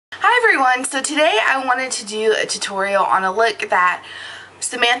everyone, so today I wanted to do a tutorial on a look that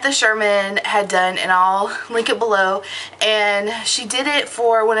Samantha Sherman had done, and I'll link it below. And she did it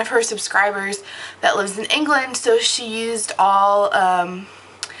for one of her subscribers that lives in England, so she used all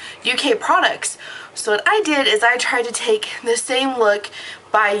UK products. So what I did is I tried to take the same look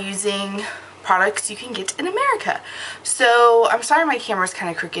by using products you can get in America. So I'm sorry my camera's kind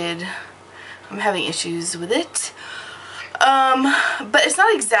of crooked. I'm having issues with it. But it's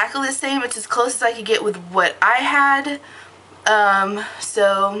not exactly the same. It's as close as I could get with what I had.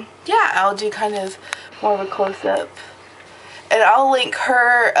 So yeah, I'll do kind of more of a close-up. And I'll link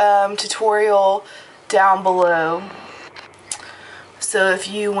her tutorial down below. So if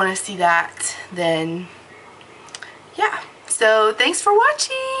you want to see that, then yeah. So thanks for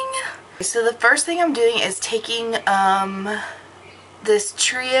watching. So the first thing I'm doing is taking this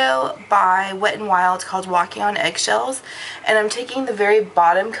trio by Wet n Wild called Walking on Eggshells, and I'm taking the very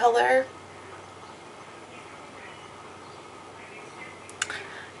bottom color,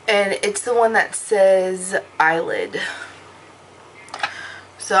 and it's the one that says Eyelid.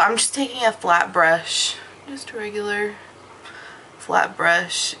 So I'm just taking a flat brush, just a regular flat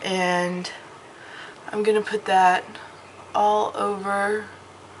brush, and I'm gonna put that all over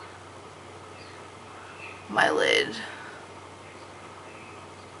my lid.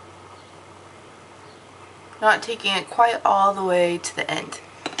 Not taking it quite all the way to the end.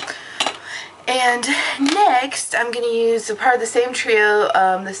 And next I'm going to use a part of the same trio,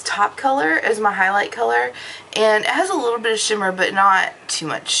 this top color as my highlight color, and it has a little bit of shimmer but not too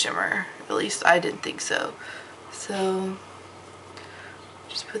much shimmer, at least I didn't think so. So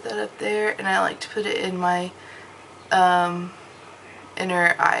just put that up there, and I like to put it in my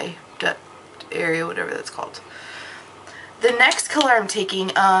inner eye duct area, whatever that's called. The next color I'm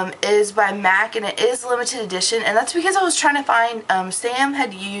taking is by MAC, and it is limited edition, and that's because I was trying to find, Sam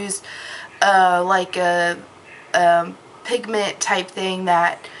had used like a pigment type thing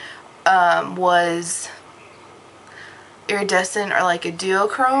that was iridescent, or like a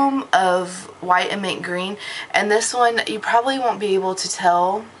duochrome of white and mint green, and this one you probably won't be able to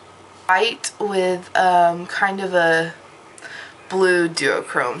tell. White with kind of a blue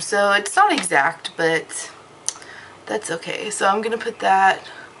duochrome, so it's not exact, but that's okay. So I'm going to put that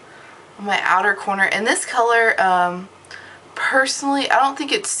on my outer corner. And this color, personally, I don't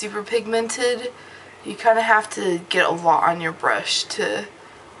think it's super pigmented. You kind of have to get a lot on your brush to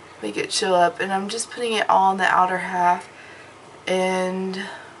make it show up. And I'm just putting it all in the outer half and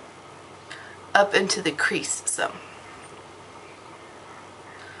up into the crease some.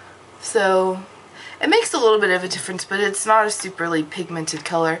 So it makes a little bit of a difference, but it's not a superly pigmented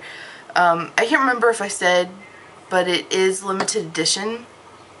color. I can't remember if I said, but it is limited edition.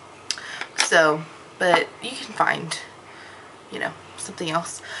 So, but you can find, you know, something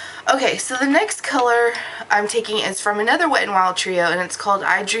else. Okay, so the next color I'm taking is from another Wet n Wild trio, and it's called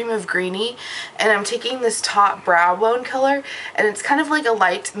I Dream of Greenie. And I'm taking this top brow bone color, and it's kind of like a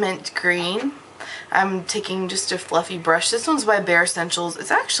light mint green. I'm taking just a fluffy brush. This one's by Bare Essentials.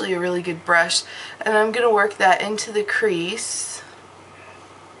 It's actually a really good brush, and I'm going to work that into the crease.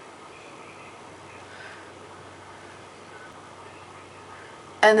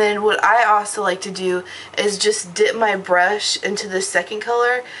 And then what I also like to do is just dip my brush into the second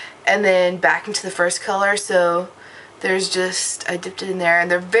color and then back into the first color. So there's just, I dipped it in there,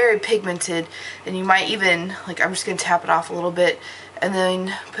 and they're very pigmented, and you might even, like, I'm just going to tap it off a little bit and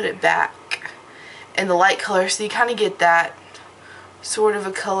then put it back in the light color, so you kind of get that sort of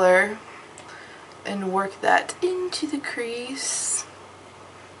a color, and work that into the crease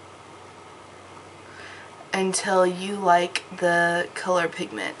until you like the color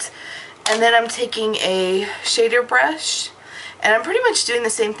pigment. And then I'm taking a shader brush, and I'm pretty much doing the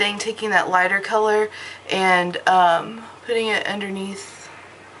same thing, taking that lighter color and putting it underneath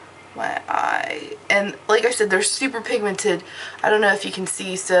my eye. And like I said, they're super pigmented. I don't know if you can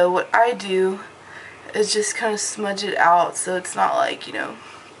see, so what I do is just kind of smudge it out so it's not like, you know,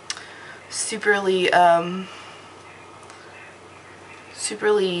 superly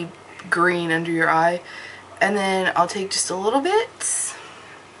green under your eye. And then I'll take just a little bit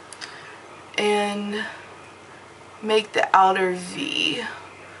and make the outer V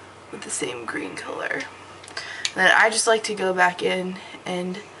with the same green color. And then I just like to go back in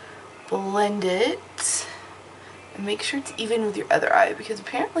and blend it and make sure it's even with your other eye, because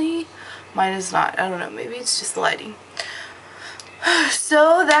apparently mine is not. I don't know, maybe it's just the lighting.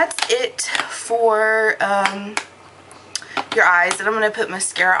 So that's it for your eyes, and I'm going to put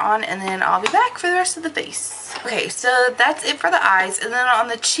mascara on, and then I'll be back for the rest of the face. Okay, so that's it for the eyes, and then on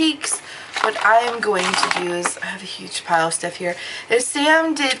the cheeks, what I am going to do is, I have a huge pile of stuff here, is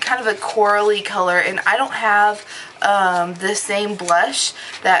Sam did kind of a corally color, and I don't have the same blush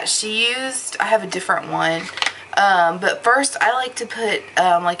that she used. I have a different one. But first I like to put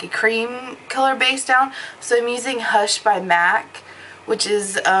like a cream color base down. So I'm using Hush by MAC, which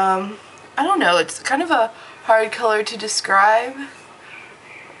is, I don't know, it's kind of a hard color to describe.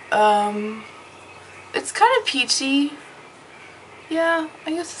 It's kind of peachy. Yeah,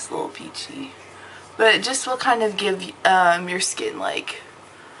 I guess it's a little peachy. But it just will kind of give your skin like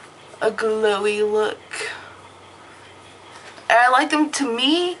a glowy look. And I like them, to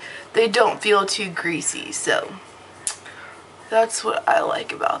me, they don't feel too greasy, so that's what I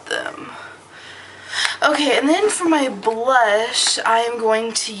like about them. Okay, and then for my blush, I am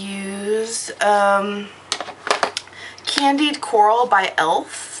going to use Candied Coral by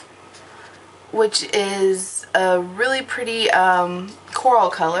e.l.f., which is a really pretty coral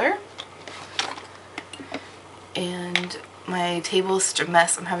color. And my table is such a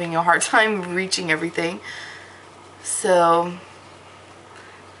mess, I'm having a hard time reaching everything. So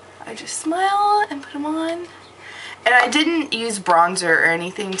I just smile and put them on. And I didn't use bronzer or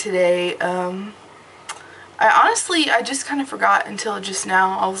anything today. I just kind of forgot until just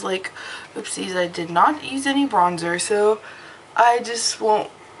now. I was like, oopsies, I did not use any bronzer, so I just won't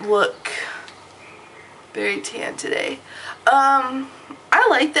look very tan today. I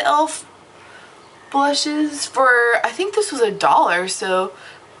like the e.l.f. blushes for, I think this was $1, so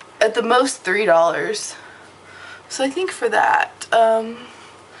at the most $3. So I think for that,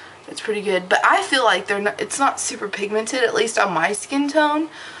 it's pretty good. But I feel like it's not super pigmented, at least on my skin tone.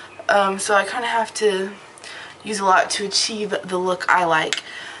 So I kind of have to use a lot to achieve the look I like.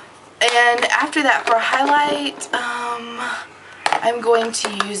 And after that, for a highlight, I'm going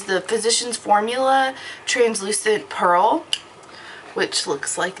to use the Physicians Formula Translucent Pearl, which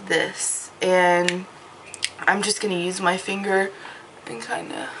looks like this. And I'm just going to use my finger and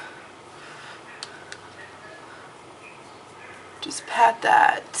kind of just pat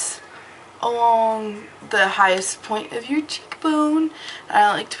that along the highest point of your cheekbone.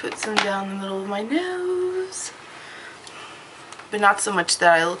 I like to put some down the middle of my nose, but not so much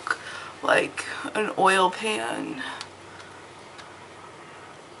that I look like an oil pan.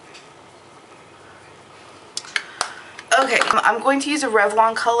 Okay, I'm going to use a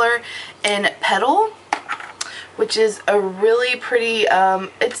Revlon color in Petal, which is a really pretty,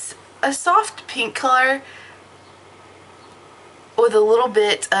 it's a soft pink color with a little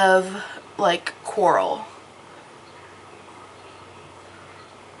bit of like coral.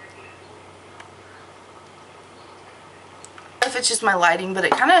 If it's just my lighting, but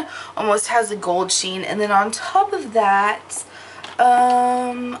it kind of almost has a gold sheen. And then on top of that,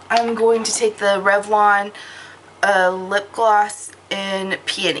 I'm going to take the Revlon lip gloss in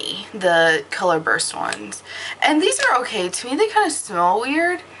Peony, the Color Burst ones. And these are okay. To me, they kind of smell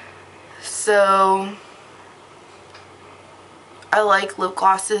weird. So I like lip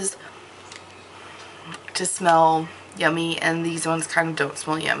glosses to smell yummy, and these ones kind of don't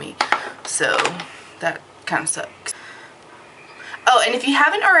smell yummy. So that kind of sucks. Oh, and if you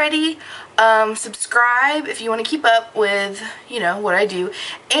haven't already, subscribe if you want to keep up with, you know, what I do.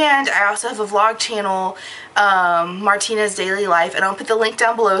 And I also have a vlog channel, Martina's Daily Life, and I'll put the link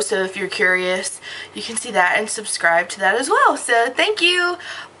down below, so if you're curious, you can see that and subscribe to that as well. So thank you.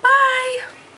 Bye.